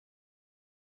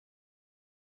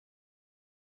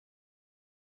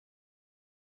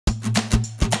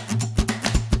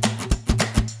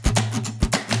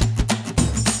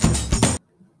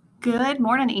Good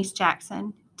morning, East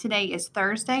Jackson. Today is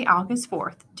Thursday, August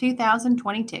 4th,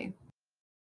 2022.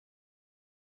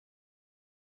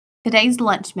 Today's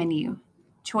lunch menu.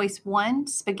 Choice 1,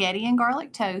 spaghetti and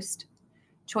garlic toast.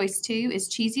 Choice 2 is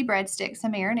cheesy breadsticks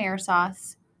and marinara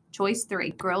sauce. Choice 3,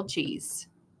 grilled cheese.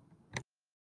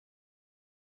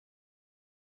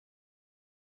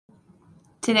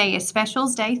 Today is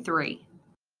Specials Day 3.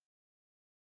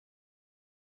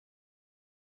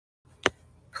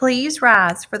 Please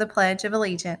rise for the Pledge of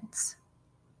Allegiance.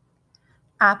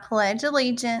 I pledge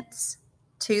allegiance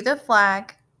to the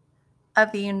flag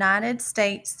of the United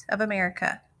States of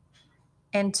America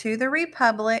and to the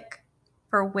republic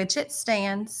for which it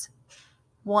stands,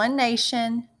 one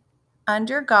nation,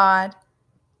 under God,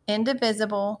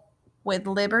 indivisible, with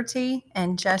liberty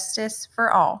and justice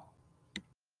for all.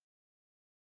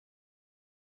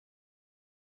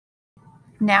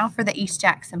 Now for the East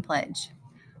Jackson Pledge.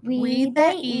 We,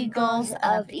 the Eagles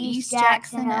of East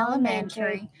Jackson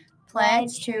Elementary,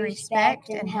 pledge to respect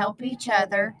and help each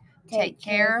other, take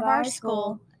care of our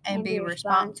school, and be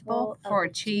responsible for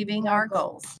achieving our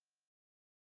goals.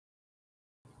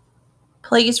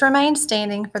 Please remain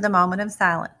standing for the moment of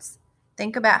silence.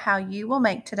 Think about how you will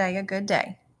make today a good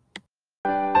day.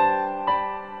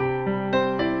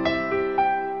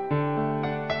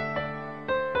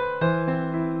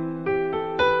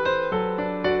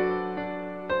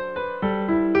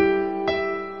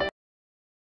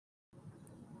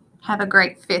 Have a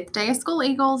great 5th day of school,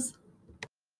 Eagles.